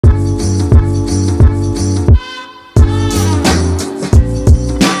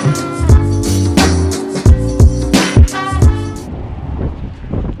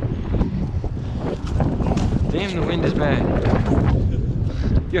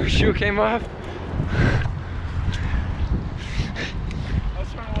Your shoe came off?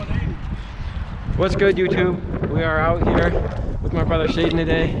 What's good, YouTube? We are out here with my brother Shaden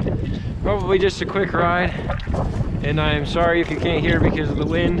today. Probably just a quick ride. And I am sorry if you can't hear because of the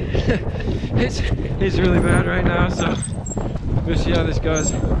wind. it's really bad right now, so we'll see how this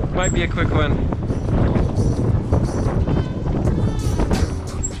goes. Might be a quick one.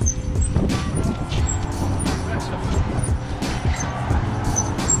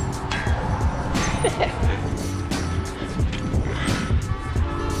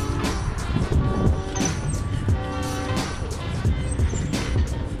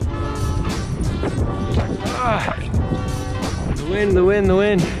 The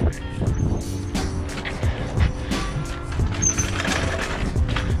wind.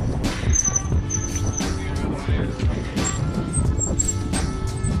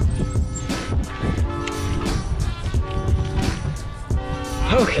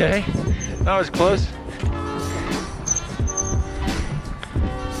 Okay, that was close.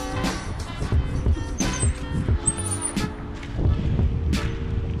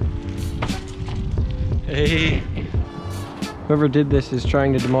 Hey. Whoever did this is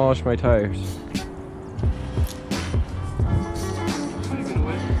trying to demolish my tires.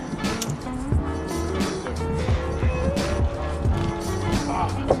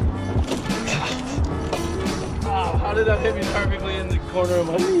 Oh, how did that hit me perfectly in the corner of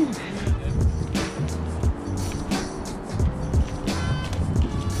my knee?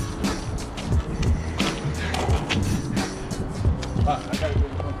 I gotta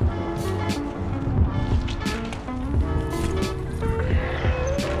go.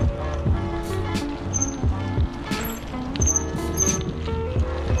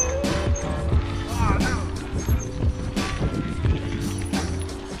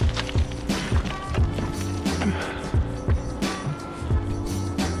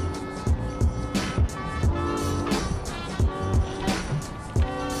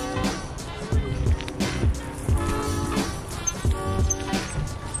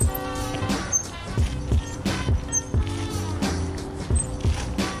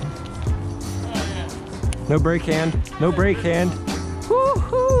 No brake hand. No brake hand.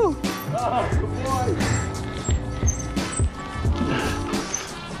 Woo-hoo! Oh, good boy.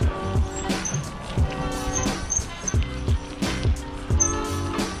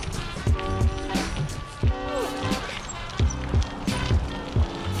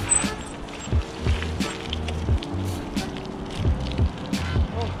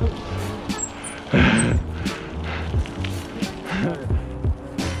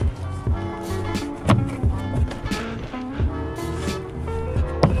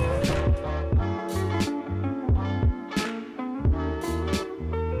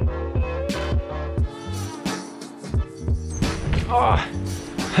 Oh,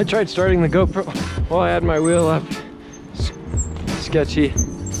 I tried starting the GoPro while I had my wheel up. Sketchy.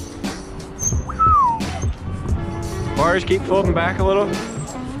 Bars keep folding back a little.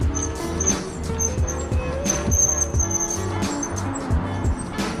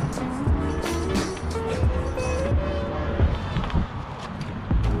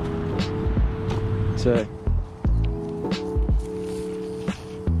 So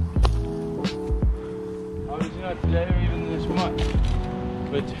obviously not today or even this month,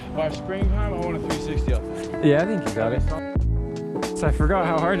 but by springtime I want a 360 out there. yeah, I think you got it. So I forgot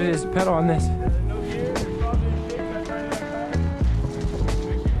how hard it is to pedal on this. No gear,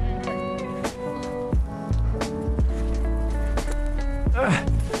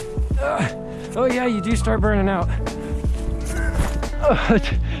 oh yeah, you do start burning out.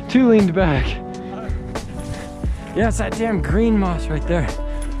 Too leaned back. Yeah, it's that damn green moss right there.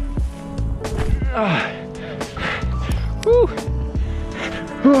 Woo.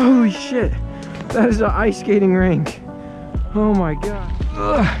 Holy shit. That is an ice skating rink. Oh my god.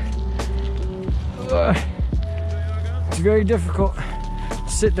 It's very difficult to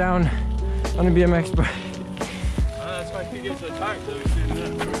sit down on a BMX bike. that's why I can't get so tired so we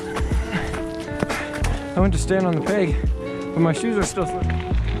stand up. I went to stand on the peg, but my shoes are still slipping.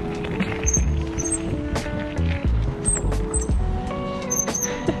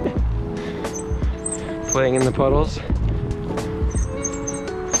 Playing in the puddles.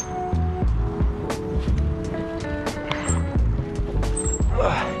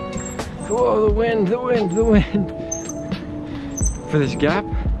 Whoa, the wind. For this gap.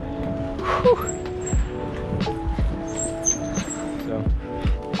 Whew. So.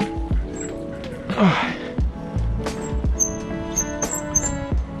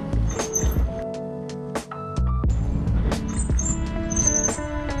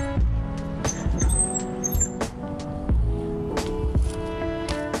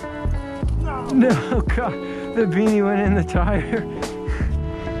 No, God, the beanie went in the tire.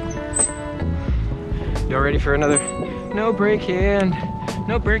 Y'all ready for another? No brake hand.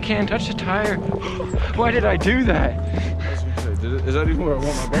 No brake hand, touch the tire. Why did I do that? Is that even where I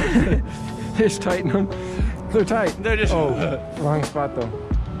want my bike? Just tighten them. They're tight. They're just... Oh, wrong spot though.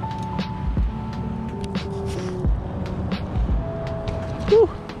 Woo.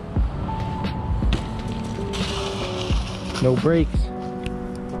 No brakes.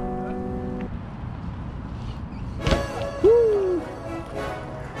 Woo.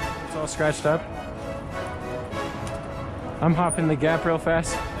 It's all scratched up. I'm hopping the gap real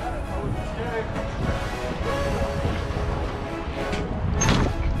fast.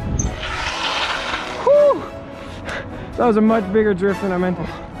 Whew. That was a much bigger drift than I meant to.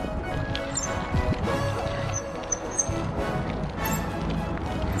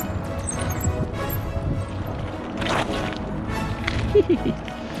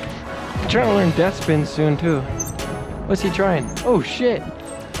 I'm trying to learn death spin soon too. What's he trying? Oh shit!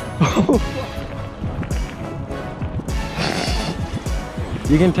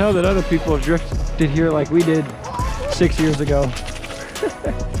 You can tell that other people have drifted here like we did 6 years ago.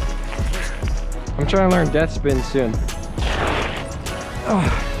 I'm trying to learn death spin soon. Oh.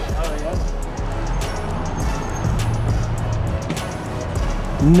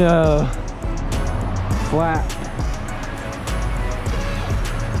 No. Flat.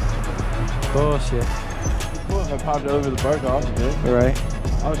 Bullshit. Cool if I popped over the bark off a bit. Right.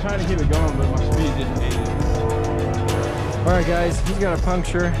 I was trying to keep it going, but my speed just ate it. Alright guys, he's got a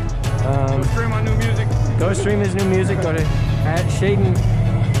puncture. Go stream my new music. Go stream his new music. Go to @Shaden.xn.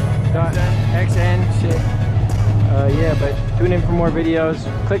 Yeah, but tune in for more videos.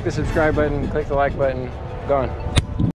 Click the subscribe button, click the like button. Gone.